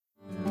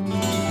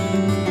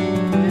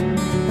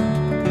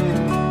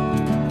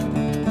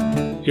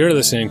You're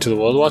listening to the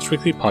World Watch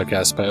Weekly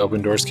podcast by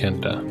Open Doors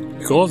Canada.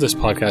 The goal of this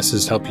podcast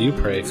is to help you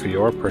pray for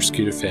your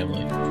persecuted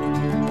family.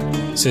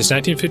 Since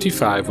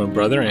 1955, when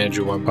Brother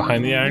Andrew went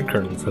behind the Iron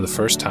Curtain for the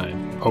first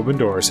time, Open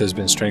Doors has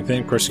been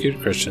strengthening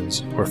persecuted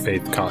Christians where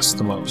faith costs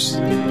the most.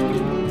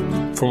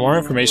 For more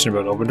information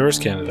about Open Doors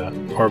Canada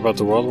or about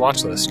the World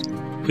Watch List,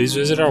 please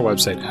visit our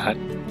website at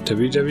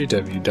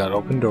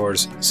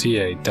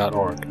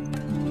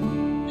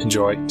www.opendoorsca.org.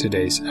 Enjoy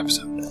today's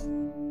episode.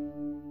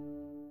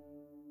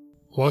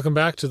 Welcome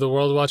back to the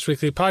World Watch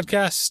Weekly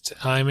podcast.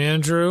 I'm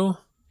Andrew.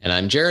 And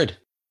I'm Jared.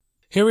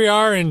 Here we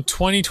are in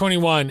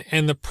 2021,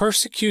 and the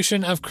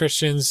persecution of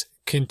Christians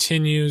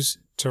continues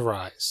to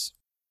rise.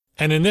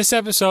 And in this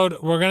episode,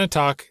 we're going to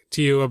talk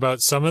to you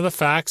about some of the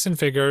facts and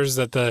figures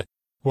that the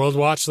World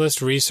Watch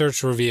List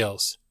research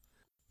reveals.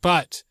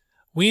 But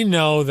we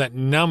know that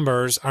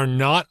numbers are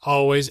not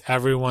always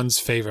everyone's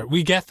favorite.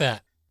 We get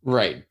that.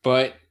 Right.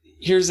 But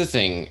here's the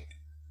thing.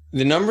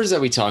 The numbers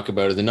that we talk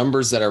about are the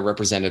numbers that are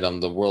represented on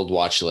the World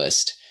Watch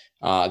List.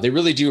 They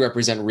really do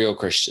represent real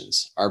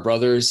Christians, our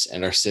brothers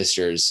and our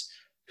sisters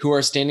who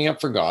are standing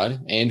up for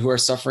God and who are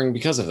suffering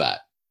because of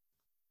that.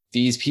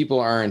 These people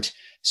aren't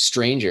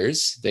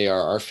strangers. They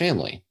are our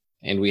family,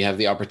 and we have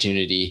the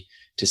opportunity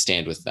to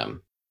stand with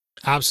them.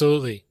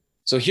 Absolutely.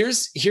 So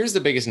here's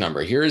the biggest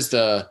number. Here's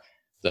the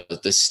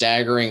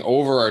staggering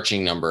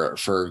overarching number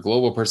for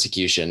global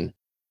persecution: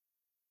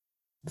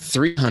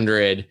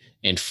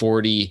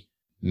 340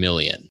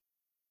 million.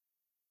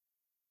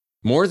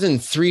 More than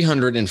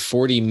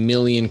 340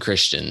 million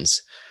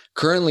Christians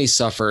currently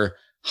suffer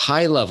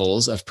high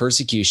levels of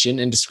persecution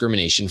and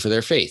discrimination for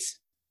their faith.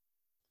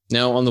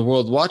 Now, on the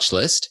World Watch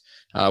List,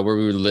 where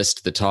we would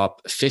list the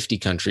top 50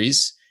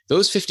 countries,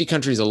 those 50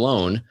 countries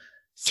alone,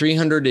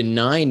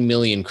 309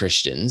 million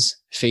Christians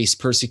face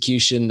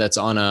persecution that's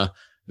on a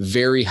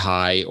very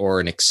high or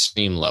an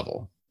extreme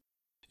level.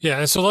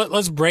 Yeah, so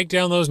let's break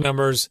down those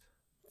numbers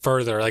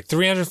further. Like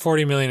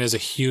 340 million is a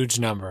huge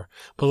number,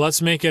 but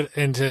let's make it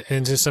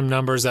into some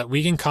numbers that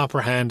we can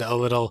comprehend a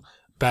little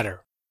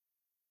better.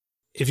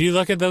 If you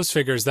look at those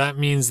figures, that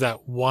means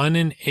that 1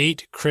 in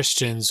 8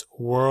 Christians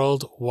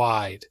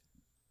worldwide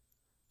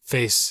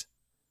face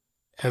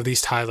at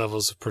least high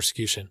levels of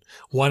persecution.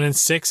 1 in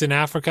 6 in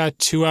Africa,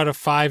 2 out of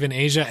 5 in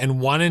Asia,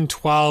 and 1 in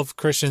 12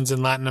 Christians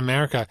in Latin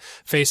America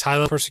face high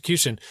level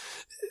persecution.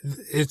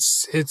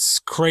 It's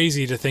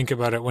crazy to think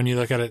about it when you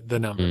look at the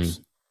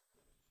numbers.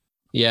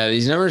 Yeah,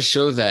 these numbers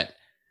show that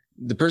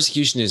the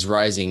persecution is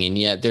rising, and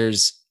yet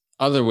there's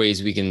other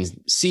ways we can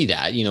see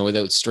that,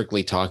 without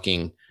strictly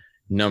talking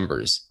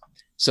numbers.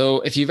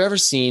 So if you've ever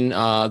seen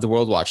the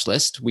World Watch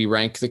List, we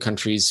rank the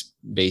countries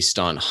based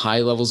on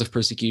high levels of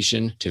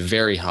persecution to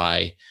very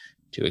high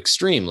to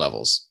extreme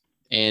levels.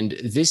 And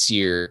this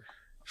year,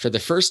 for the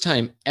first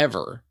time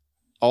ever,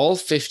 all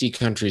 50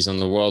 countries on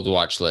the World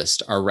Watch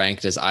List are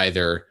ranked as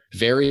either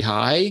very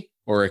high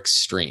or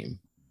extreme.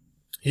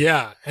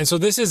 Yeah, and so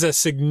this is a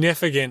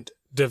significant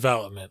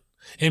development.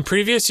 In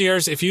previous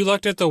years, if you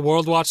looked at the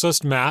World Watch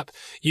List map,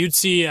 you'd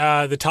see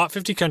the top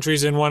 50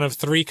 countries in one of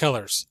 3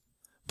 colors.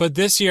 But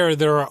this year,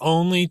 there are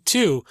only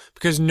 2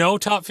 because no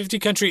top 50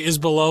 country is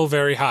below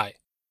very high.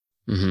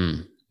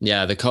 Mm-hmm.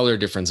 Yeah, the color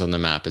difference on the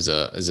map is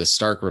a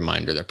stark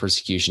reminder that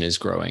persecution is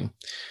growing.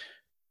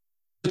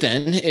 But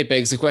then it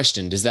begs the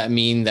question, does that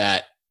mean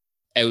that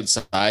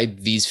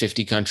outside these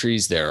 50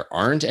 countries, there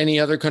aren't any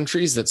other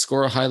countries that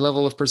score a high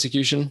level of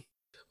persecution?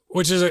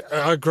 Which is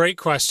a great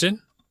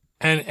question.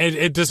 And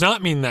it does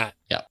not mean that.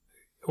 Yeah.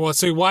 Well,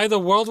 so why the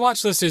World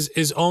Watch List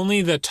is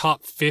only the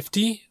top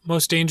 50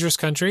 most dangerous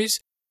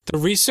countries. The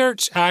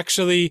research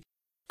actually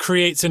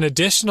creates an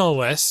additional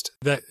list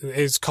that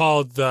is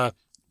called the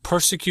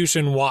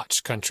Persecution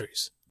Watch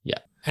countries. Yeah.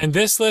 And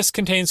this list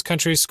contains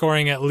countries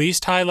scoring at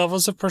least high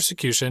levels of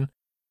persecution,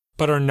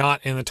 but are not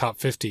in the top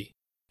 50.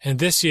 And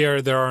this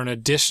year, there are an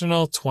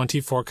additional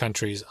 24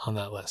 countries on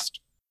that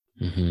list.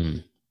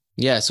 Mm-hmm.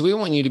 Yeah, so we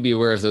want you to be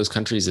aware of those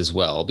countries as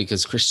well,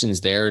 because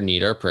Christians there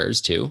need our prayers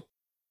too.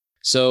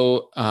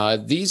 So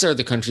these are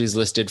the countries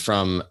listed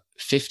from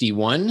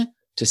 51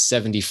 to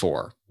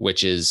 74,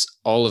 which is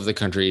all of the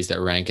countries that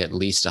rank at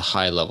least a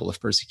high level of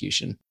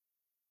persecution.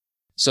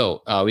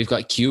 So we've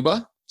got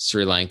Cuba,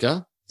 Sri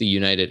Lanka, the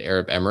United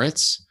Arab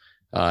Emirates,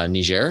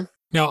 Niger.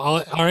 Now,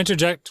 I'll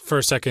interject for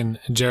a second,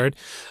 Jared.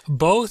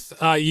 Both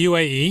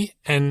UAE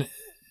and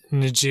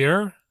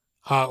Niger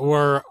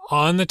were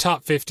on the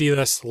top 50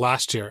 list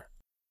last year.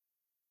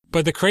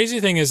 But the crazy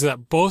thing is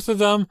that both of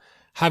them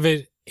have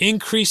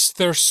increased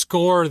their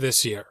score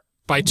this year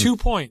by 2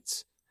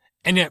 points.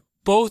 And yet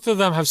both of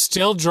them have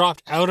still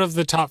dropped out of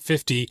the top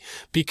 50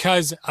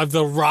 because of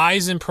the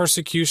rise in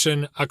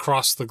persecution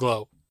across the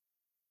globe.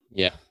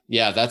 Yeah,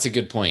 that's a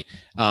good point.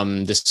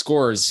 The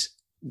scores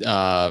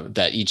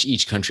that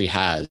each country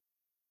has,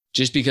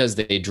 just because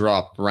they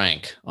drop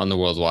rank on the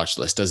World Watch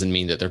List doesn't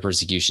mean that their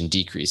persecution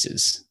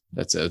decreases.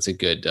 That's a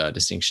good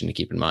distinction to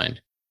keep in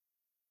mind.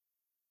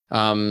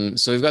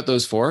 So we've got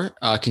those 4,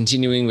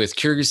 continuing with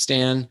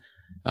Kyrgyzstan,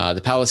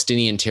 the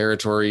Palestinian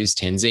territories,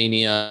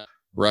 Tanzania,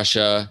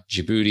 Russia,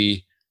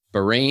 Djibouti,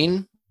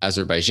 Bahrain,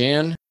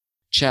 Azerbaijan,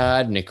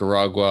 Chad,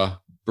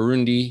 Nicaragua,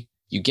 Burundi,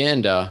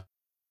 Uganda,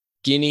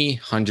 Guinea,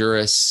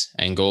 Honduras,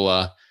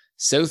 Angola,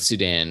 South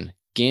Sudan,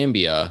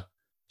 Gambia,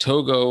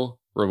 Togo,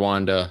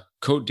 Rwanda,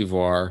 Cote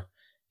d'Ivoire,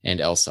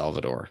 and El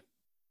Salvador.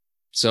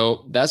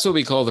 So that's what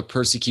we call the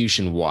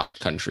persecution watch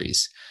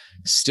countries,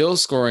 still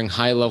scoring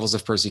high levels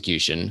of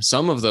persecution.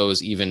 Some of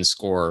those even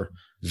score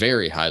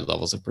very high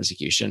levels of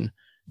persecution,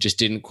 just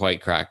didn't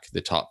quite crack the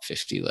top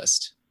 50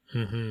 list.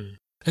 Mm-hmm.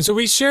 And so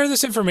we share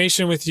this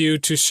information with you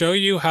to show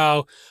you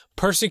how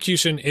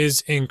persecution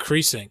is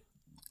increasing.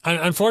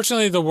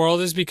 Unfortunately, the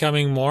world is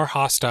becoming more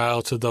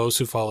hostile to those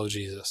who follow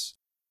Jesus.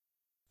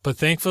 But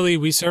thankfully,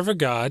 we serve a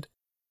God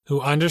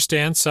who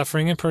understands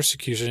suffering and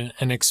persecution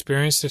and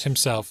experienced it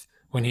himself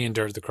when he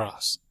endured the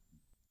cross.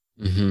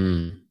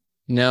 Mm-hmm.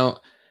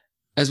 Now,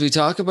 as we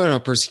talk about how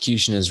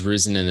persecution has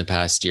risen in the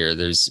past year,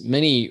 there's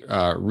many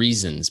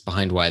reasons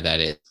behind why that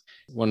is.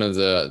 One of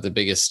the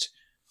biggest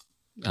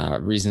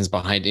reasons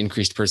behind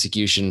increased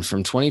persecution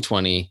from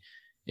 2020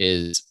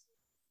 is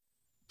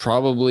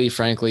probably,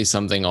 frankly,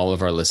 something all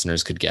of our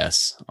listeners could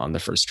guess on the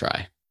first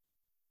try.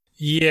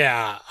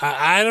 Yeah,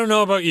 I don't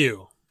know about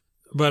you,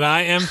 but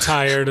I am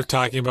tired of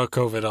talking about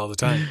COVID all the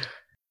time.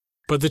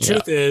 But the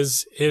truth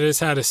is, it has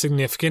had a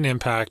significant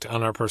impact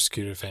on our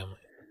persecuted family.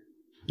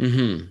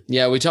 Mm-hmm.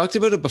 Yeah, we talked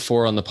about it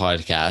before on the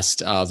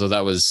podcast, though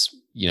that was,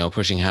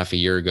 pushing half a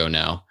year ago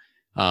now.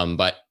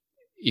 But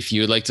if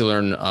you would like to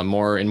learn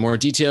in more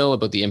detail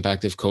about the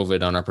impact of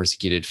COVID on our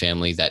persecuted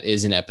family, that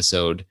is an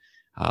episode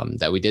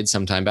that we did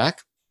some time back.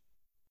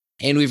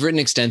 And we've written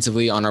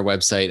extensively on our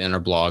website and our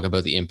blog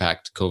about the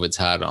impact COVID's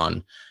had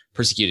on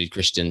persecuted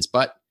Christians.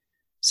 But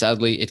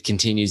sadly, it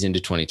continues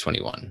into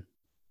 2021.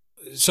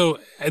 So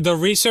the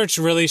research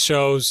really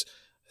shows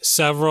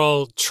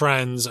several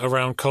trends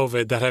around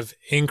COVID that have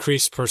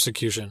increased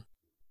persecution.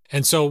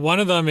 And so one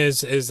of them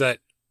is that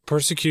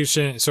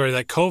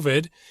that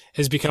COVID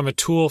has become a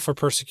tool for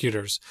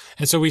persecutors.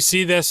 And so we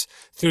see this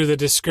through the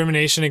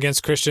discrimination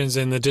against Christians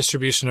in the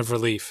distribution of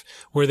relief,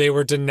 where they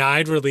were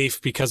denied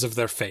relief because of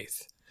their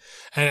faith.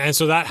 And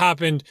so that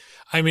happened.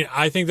 I mean,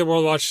 I think the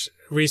World Watch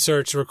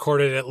research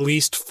recorded at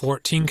least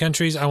 14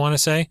 countries, I want to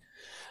say,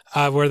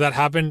 where that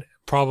happened,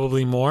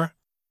 probably more.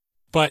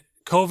 But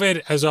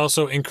COVID has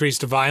also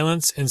increased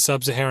violence in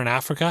sub-Saharan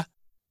Africa.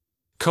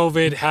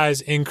 COVID has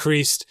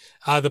increased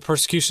the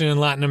persecution in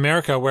Latin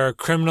America, where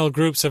criminal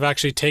groups have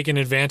actually taken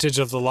advantage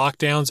of the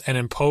lockdowns and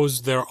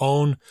imposed their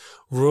own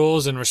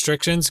rules and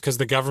restrictions because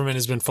the government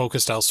has been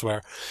focused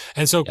elsewhere.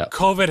 And so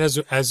COVID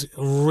has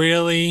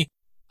really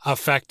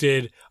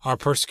affected our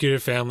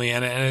persecuted family,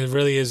 and it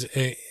really is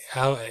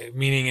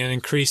meaning an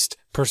increased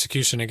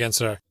persecution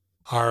against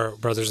our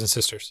brothers and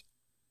sisters.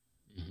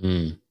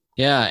 Mm-hmm.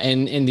 Yeah,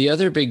 and the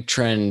other big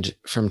trend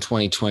from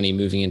 2020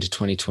 moving into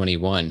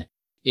 2021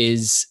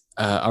 is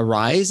a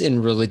rise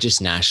in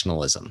religious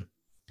nationalism.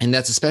 And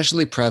that's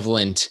especially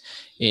prevalent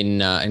in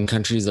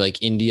countries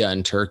like India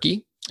and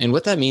Turkey. And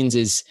what that means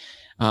is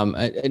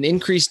an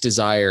increased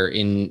desire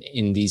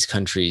in these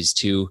countries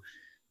to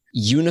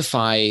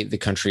unify the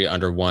country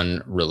under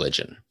one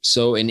religion.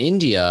 So in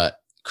India,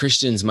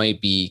 Christians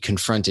might be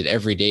confronted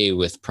every day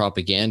with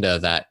propaganda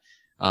that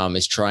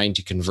is trying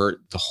to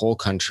convert the whole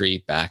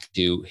country back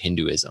to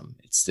Hinduism.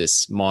 It's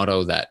this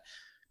motto that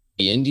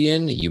be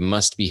Indian, you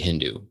must be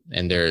Hindu.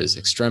 And there's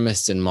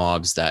extremists and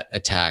mobs that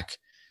attack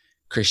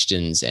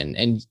Christians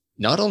and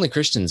not only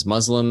Christians,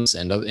 Muslims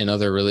and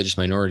other religious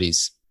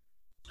minorities.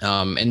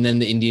 And then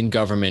the Indian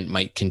government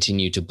might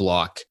continue to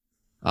block,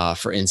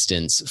 for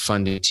instance,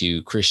 funding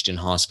to Christian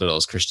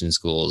hospitals, Christian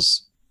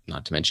schools,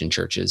 not to mention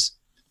churches.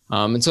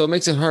 And so it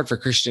makes it hard for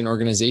Christian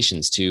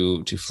organizations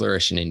to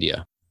flourish in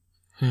India.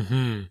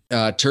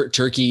 Mm-hmm.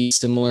 Turkey,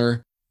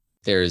 similar.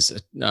 There's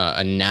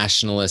a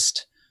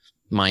nationalist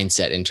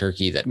mindset in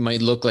Turkey that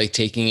might look like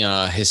taking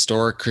a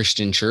historic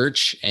Christian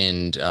church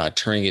and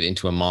turning it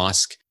into a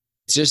mosque.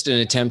 It's just an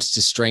attempt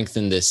to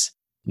strengthen this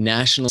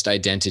nationalist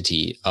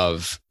identity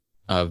of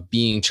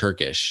being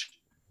Turkish,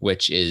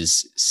 which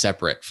is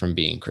separate from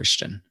being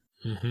Christian.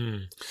 Mm-hmm.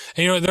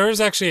 And, there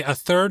is actually a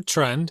third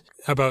trend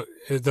about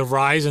the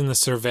rise in the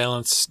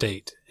surveillance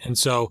state. And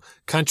so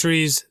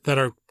countries that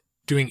are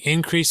doing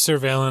increased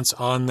surveillance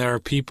on their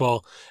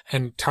people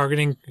and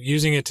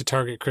using it to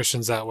target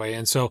Christians that way.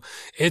 And so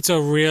it's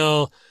a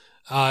real,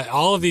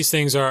 all of these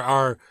things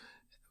are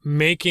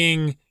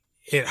making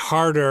it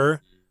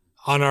harder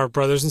on our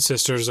brothers and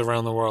sisters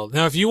around the world.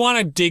 Now, if you want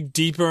to dig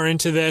deeper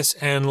into this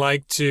and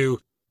like to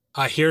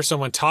hear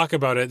someone talk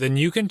about it, then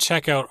you can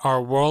check out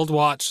our World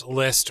Watch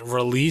List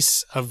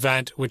release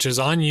event, which is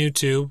on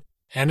YouTube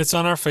and it's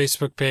on our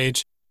Facebook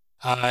page.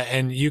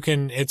 And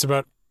it's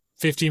about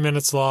 50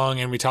 minutes long,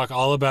 and we talk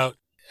all about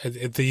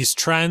these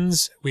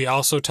trends. We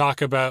also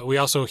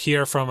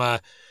hear from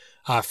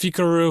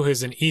Fikuru,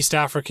 who's an East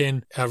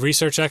African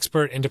research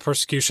expert into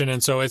persecution.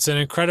 And so it's an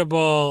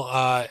incredible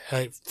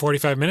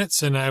 45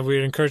 minutes, and I would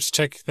encourage to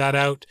check that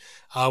out.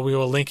 We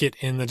will link it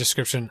in the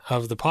description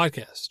of the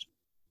podcast.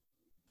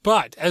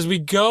 But as we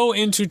go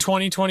into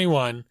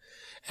 2021,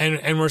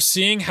 and we're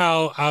seeing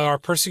how our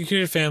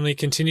persecuted family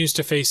continues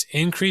to face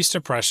increased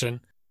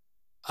oppression,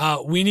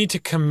 we need to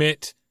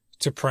commit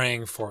to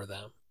praying for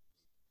them.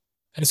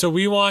 And so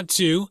we want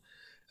to,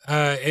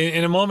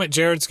 in a moment,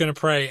 Jared's going to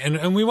pray,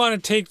 and we want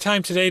to take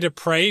time today to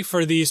pray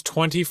for these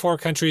 24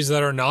 countries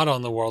that are not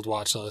on the World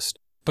Watch List,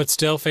 but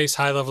still face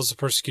high levels of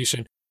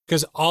persecution,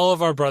 because all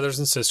of our brothers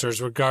and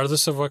sisters,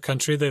 regardless of what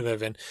country they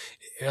live in,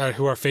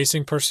 who are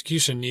facing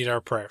persecution, need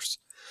our prayers.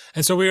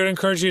 And so we would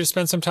encourage you to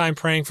spend some time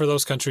praying for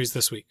those countries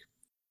this week.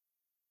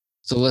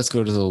 So let's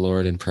go to the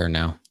Lord in prayer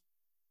now.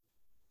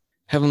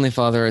 Heavenly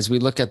Father, as we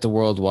look at the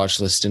World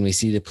Watch List and we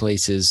see the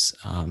places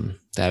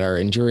that are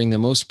enduring the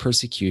most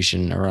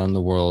persecution around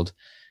the world,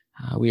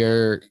 we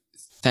are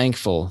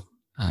thankful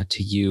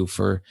to you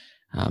for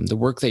the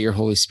work that your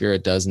Holy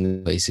Spirit does in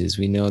the places.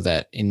 We know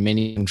that in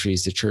many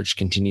countries, the church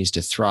continues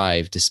to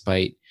thrive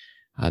despite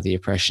the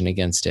oppression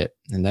against it.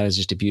 And that is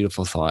just a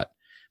beautiful thought.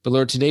 But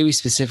Lord, today we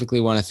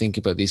specifically want to think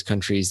about these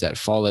countries that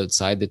fall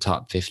outside the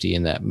top 50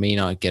 and that may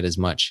not get as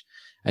much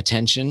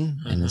attention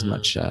and as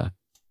much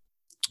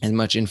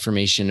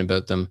information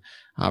about them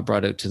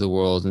brought out to the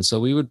world. And so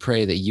we would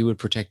pray that you would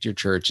protect your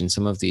church in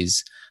some of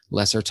these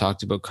lesser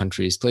talked about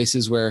countries,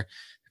 places where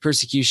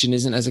persecution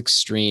isn't as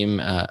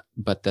extreme,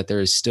 but that there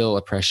is still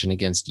oppression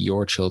against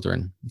your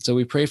children. So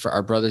we pray for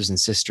our brothers and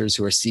sisters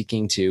who are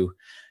seeking to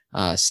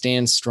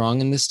stand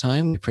strong in this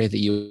time. We pray that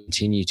you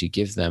continue to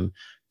give them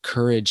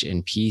courage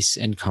and peace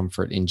and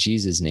comfort in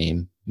Jesus'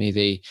 name. May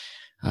they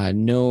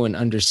know and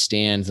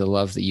understand the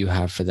love that you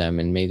have for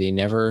them, and may they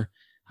never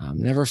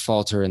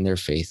falter in their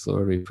faith.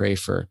 Lord, we pray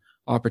for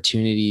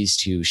opportunities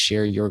to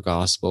share your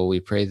gospel. We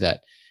pray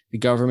that the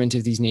government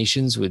of these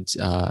nations would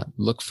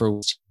look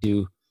for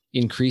to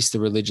increase the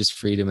religious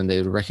freedom, and they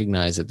would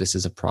recognize that this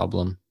is a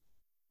problem.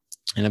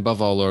 And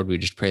above all, Lord, we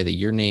just pray that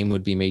your name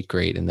would be made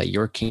great and that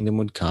your kingdom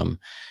would come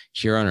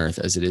here on earth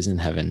as it is in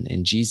heaven.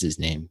 In Jesus'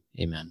 name,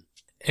 amen.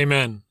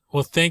 Amen.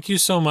 Well, thank you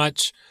so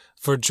much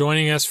for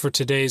joining us for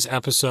today's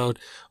episode.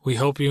 We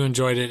hope you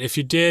enjoyed it. If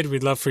you did,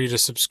 we'd love for you to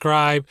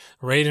subscribe,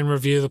 rate, and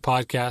review the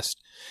podcast.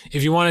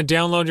 If you want to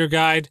download your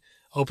guide,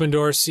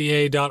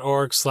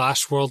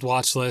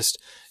 opendoorsca.org/worldwatchlist.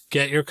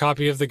 Get your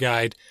copy of the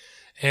guide.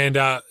 And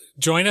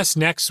join us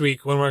next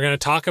week when we're going to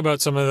talk about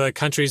some of the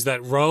countries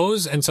that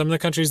rose and some of the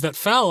countries that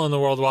fell on the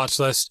World Watch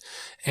List,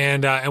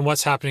 and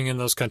what's happening in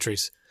those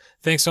countries.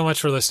 Thanks so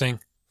much for listening.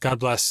 God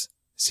bless.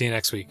 See you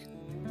next week.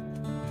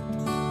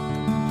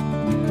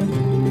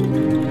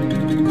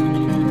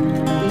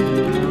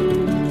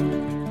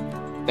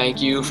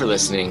 Thank you for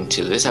listening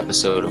to this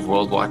episode of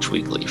World Watch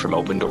Weekly from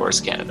Open Doors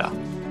Canada.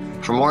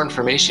 For more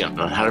information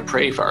on how to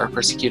pray for our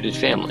persecuted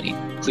family,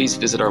 please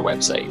visit our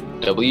website,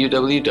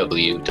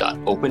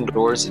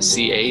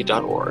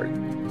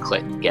 www.opendoorsca.org.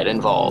 Click Get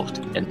Involved,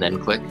 and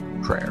then click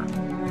Prayer.